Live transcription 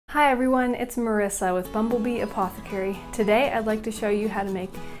Hi everyone, it's Marissa with Bumblebee Apothecary. Today I'd like to show you how to make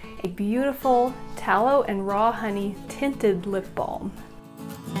a beautiful tallow and raw honey tinted lip balm.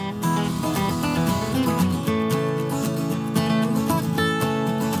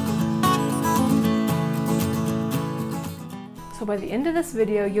 So by the end of this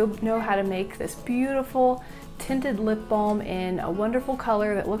video, you'll know how to make this beautiful tinted lip balm in a wonderful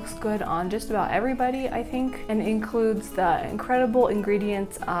color that looks good on just about everybody, I think, and includes the incredible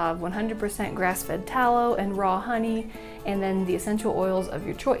ingredients of 100% grass-fed tallow and raw honey, and then the essential oils of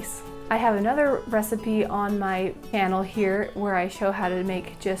your choice. I have another recipe on my channel here where I show how to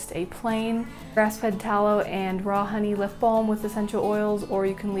make just a plain grass-fed tallow and raw honey lip balm with essential oils, or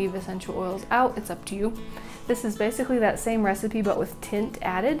you can leave essential oils out, it's up to you. This is basically that same recipe but with tint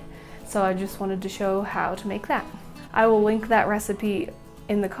added. So I just wanted to show how to make that. I will link that recipe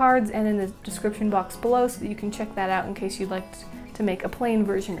in the cards and in the description box below so that you can check that out in case you'd like to make a plain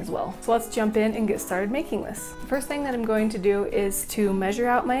version as well. So let's jump in and get started making this. The first thing that I'm going to do is to measure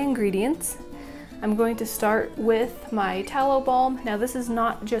out my ingredients. I'm going to start with my tallow balm. Now this is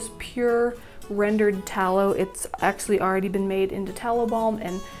not just pure rendered tallow, it's actually already been made into tallow balm,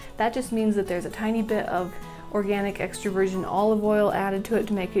 and that just means that there's a tiny bit of organic extra virgin olive oil added to it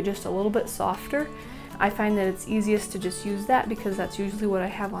to make it just a little bit softer. I find that it's easiest to just use that because that's usually what I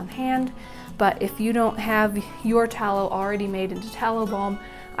have on hand. But if you don't have your tallow already made into tallow balm,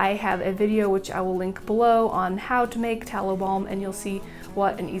 I have a video which I will link below on how to make tallow balm, and you'll see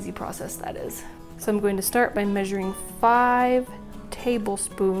what an easy process that is. So I'm going to start by measuring 5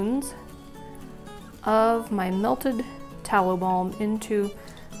 tablespoons of my melted tallow balm into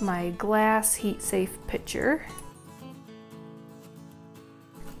my glass heat-safe pitcher.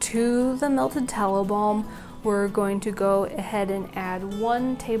 To the melted tallow balm, we're going to go ahead and add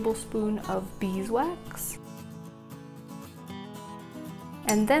 1 tablespoon of beeswax.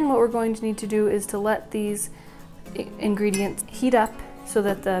 And then what we're going to need to do is to let these ingredients heat up so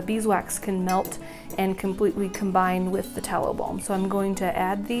that the beeswax can melt and completely combine with the tallow balm. So I'm going to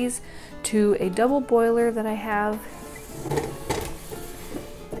add these to a double boiler that I have,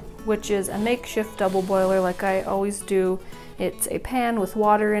 which is a makeshift double boiler like I always do. It's a pan with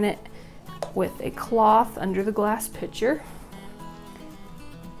water in it with a cloth under the glass pitcher.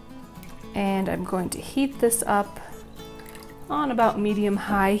 And I'm going to heat this up on about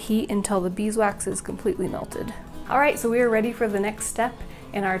medium-high heat until the beeswax is completely melted. Alright, so we are ready for the next step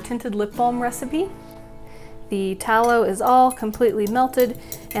in our tinted lip balm recipe. The tallow is all completely melted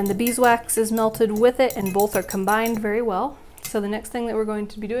and the beeswax is melted with it, and both are combined very well. So the next thing that we're going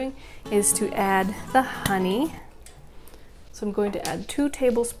to be doing is to add the honey. So I'm going to add 2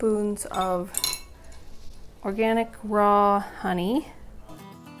 tablespoons of organic raw honey.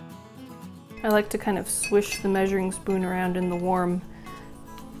 I like to kind of swish the measuring spoon around in the warm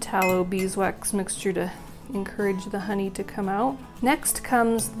tallow beeswax mixture to encourage the honey to come out. Next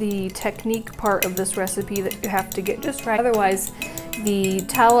comes the technique part of this recipe that you have to get just right. Otherwise, the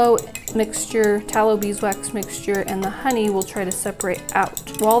tallow mixture, tallow beeswax mixture, and the honey will try to separate out.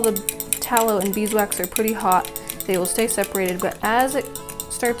 While the tallow and beeswax are pretty hot, they will stay separated, but as it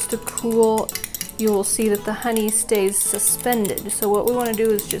starts to cool, you will see that the honey stays suspended. So what we want to do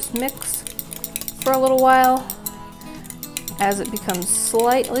is just mix for a little while. As it becomes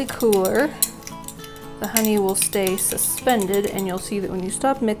slightly cooler, the honey will stay suspended, and you'll see that when you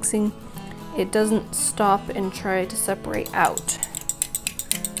stop mixing, it doesn't stop and try to separate out.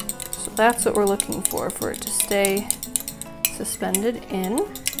 So that's what we're looking for it to stay suspended in.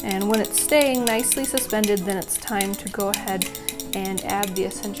 And when it's staying nicely suspended, then it's time to go ahead and add the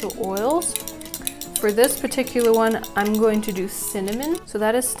essential oils. For this particular one, I'm going to do cinnamon. So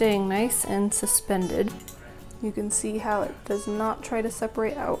that is staying nice and suspended. You can see how it does not try to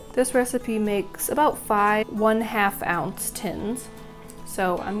separate out. This recipe makes about 5 1/2 ounce tins.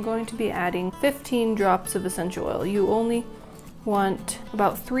 So I'm going to be adding 15 drops of essential oil. You only want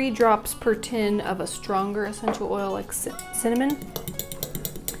about 3 drops per tin of a stronger essential oil like cinnamon.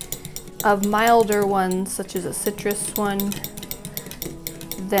 Of milder ones, such as a citrus one,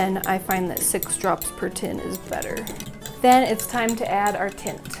 then I find that 6 drops per tin is better. Then it's time to add our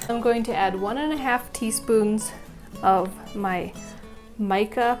tint. I'm going to add 1.5 teaspoons of my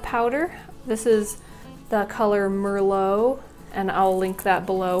mica powder. This is the color Merlot, and I'll link that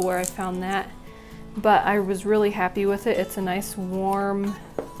below where I found that. But I was really happy with it. It's a nice warm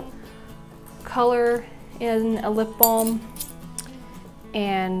color in a lip balm,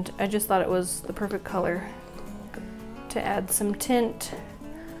 and I just thought it was the perfect color to add some tint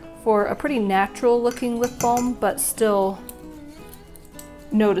for a pretty natural looking lip balm, but still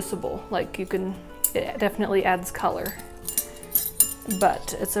noticeable. Like it definitely adds color.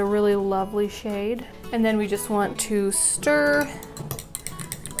 but it's a really lovely shade. And then we just want to stir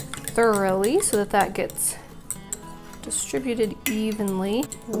thoroughly so that that gets distributed evenly.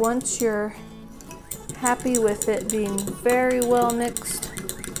 Once you're happy with it being very well mixed,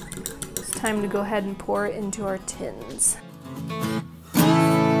 it's time to go ahead and pour it into our tins.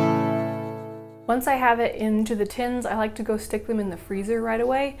 Once I have it into the tins, I like to go stick them in the freezer right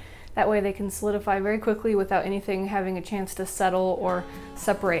away. That way they can solidify very quickly without anything having a chance to settle or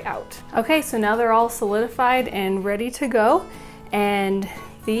separate out. Okay, so now they're all solidified and ready to go. And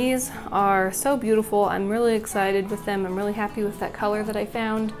these are so beautiful. I'm really excited with them. I'm really happy with that color that I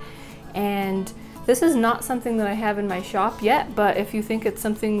found. And this is not something that I have in my shop yet, but if you think it's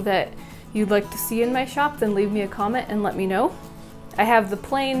something that you'd like to see in my shop, then leave me a comment and let me know. I have the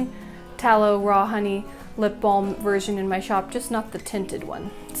plain tallow raw honey lip balm version in my shop, just not the tinted one.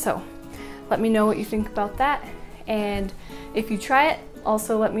 So let me know what you think about that. And if you try it,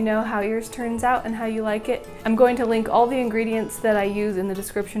 also let me know how yours turns out and how you like it. I'm going to link all the ingredients that I use in the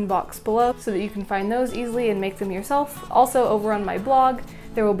description box below so that you can find those easily and make them yourself. Also over on my blog,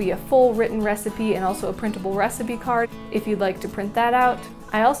 there will be a full written recipe and also a printable recipe card if you'd like to print that out.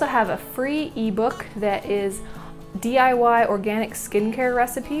 I also have a free ebook that is DIY organic skincare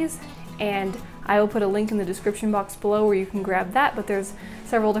recipes, and I will put a link in the description box below where you can grab that, but there's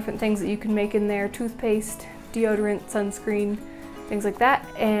several different things that you can make in there: toothpaste, deodorant, sunscreen, things like that.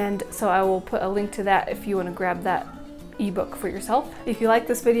 And so I will put a link to that if you want to grab that ebook for yourself. If you like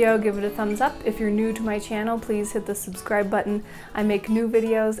this video, give it a thumbs up. If you're new to my channel, please hit the subscribe button. I make new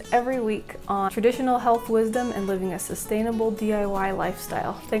videos every week on traditional health wisdom and living a sustainable DIY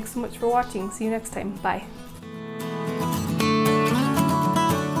lifestyle. Thanks so much for watching. See you next time. Bye.